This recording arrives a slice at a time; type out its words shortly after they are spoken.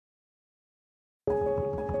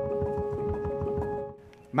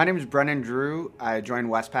My name is Brennan Drew. I joined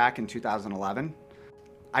WestPac in 2011.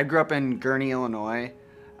 I grew up in Gurnee, Illinois,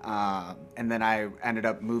 and then I ended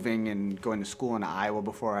up moving and going to school in Iowa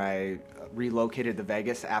before I relocated to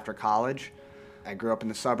Vegas after college. I grew up in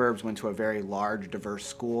the suburbs, went to a very large, diverse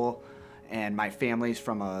school, and my family's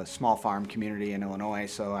from a small farm community in Illinois,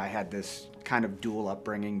 so I had this kind of dual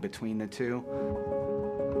upbringing between the two.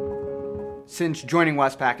 Since joining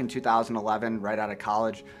WestPac in 2011, right out of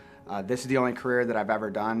college, this is the only career that I've ever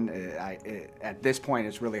done. At this point,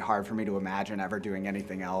 it's really hard for me to imagine ever doing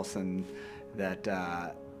anything else, and that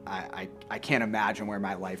I can't imagine where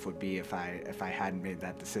my life would be if I hadn't made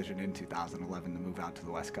that decision in 2011 to move out to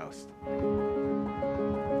the West Coast.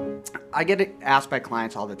 I get asked by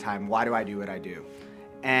clients all the time, why do I do what I do?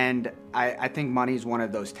 And I think money is one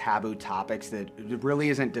of those taboo topics that really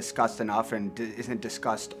isn't discussed enough and isn't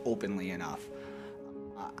discussed openly enough.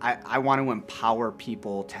 I want to empower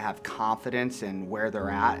people to have confidence in where they're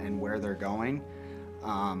at and where they're going.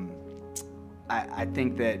 I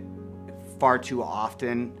think that far too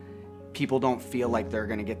often people don't feel like they're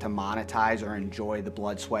going to get to monetize or enjoy the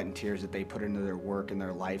blood, sweat, and tears that they put into their work and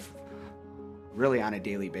their life really on a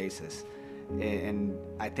daily basis. And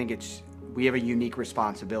I think we have a unique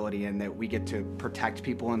responsibility in that we get to protect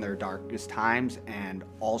people in their darkest times and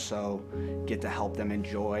also get to help them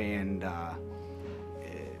enjoy and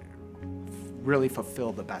really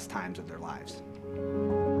fulfill the best times of their lives.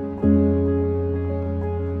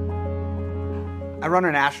 I run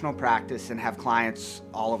a national practice and have clients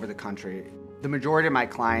all over the country. The majority of my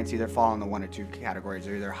clients either fall into one or two categories.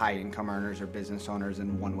 They're either high income earners or business owners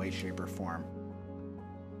in one way, shape, or form.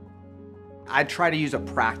 I try to use a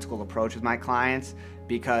practical approach with my clients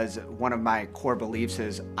because one of my core beliefs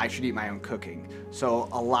is I should eat my own cooking. So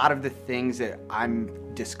a lot of the things that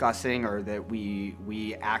I'm discussing or that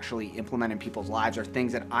we actually implement in people's lives are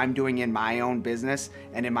things that I'm doing in my own business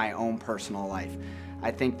and in my own personal life.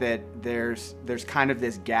 I think that there's kind of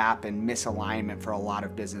this gap and misalignment for a lot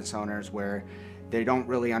of business owners where they don't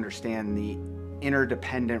really understand the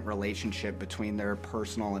interdependent relationship between their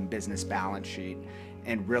personal and business balance sheet.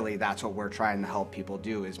 And really that's what we're trying to help people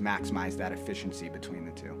do, is maximize that efficiency between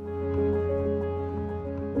the two.